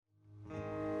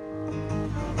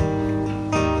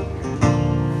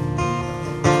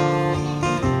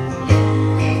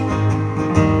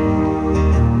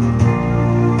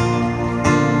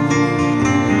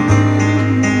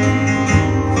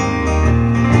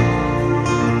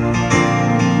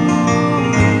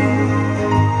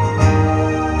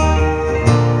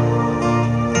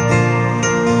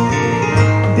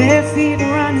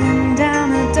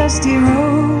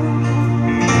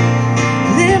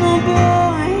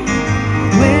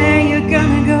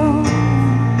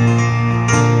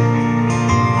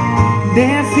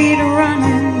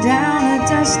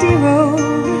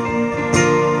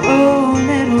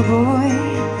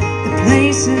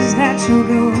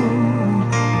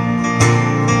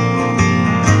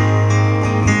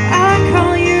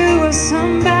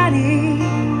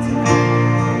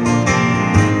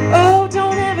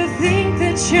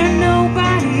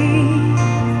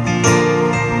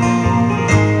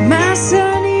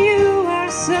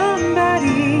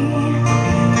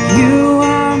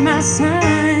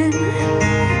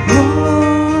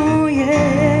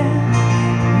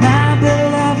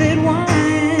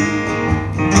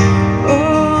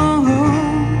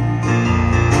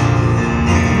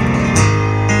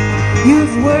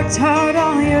You've worked hard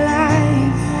all your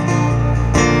life.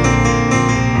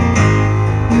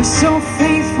 You're so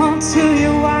faithful to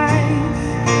your wife.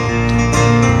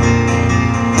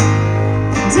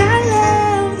 And I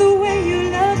love the way you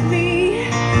love me.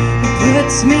 It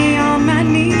puts me on my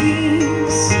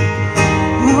knees.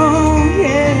 Oh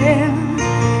yeah,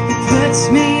 it puts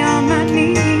me on my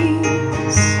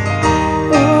knees.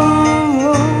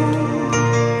 Oh,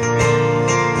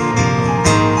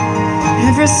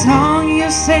 every song you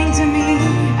sing to me,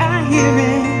 I hear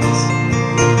it.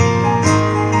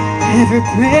 Every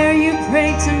prayer you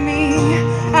pray to me,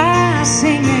 I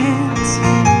sing it.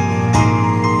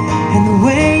 And the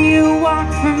way you walk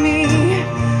for me,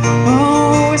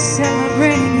 oh, we're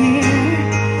celebrating here.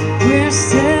 We're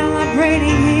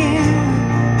celebrating here.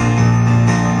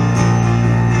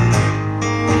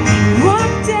 You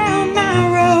walk down my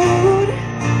road.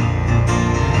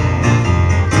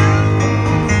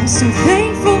 I'm so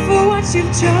thankful for what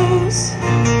you've chose.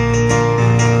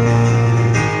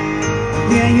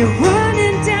 Yeah, you're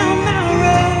running down my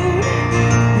road.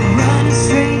 You're running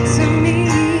straight to me.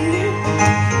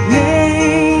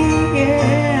 Yeah,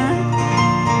 yeah.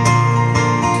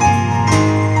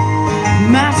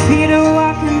 My feet are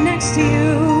walking next to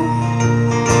you.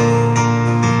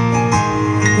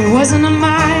 There wasn't a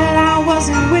mile I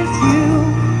wasn't with you.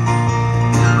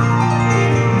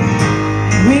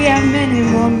 We have many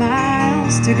more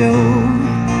miles to go.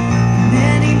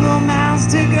 Many more miles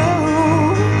to go.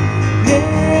 Yeah.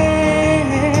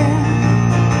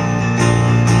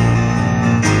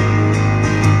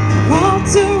 Want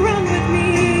to run with me?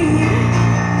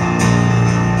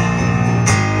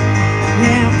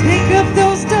 Yeah, pick up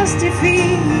those dusty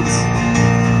feet.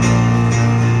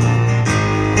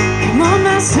 Come on,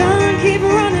 my son, keep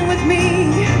running with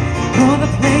me. For the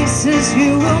places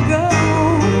you will go.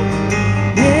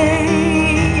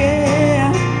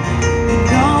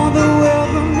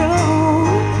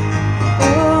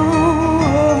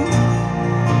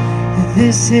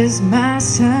 This is my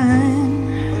son,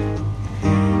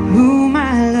 whom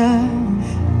I love.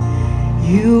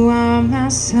 You are my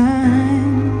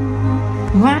son,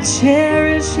 who I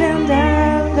cherish and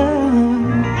I love.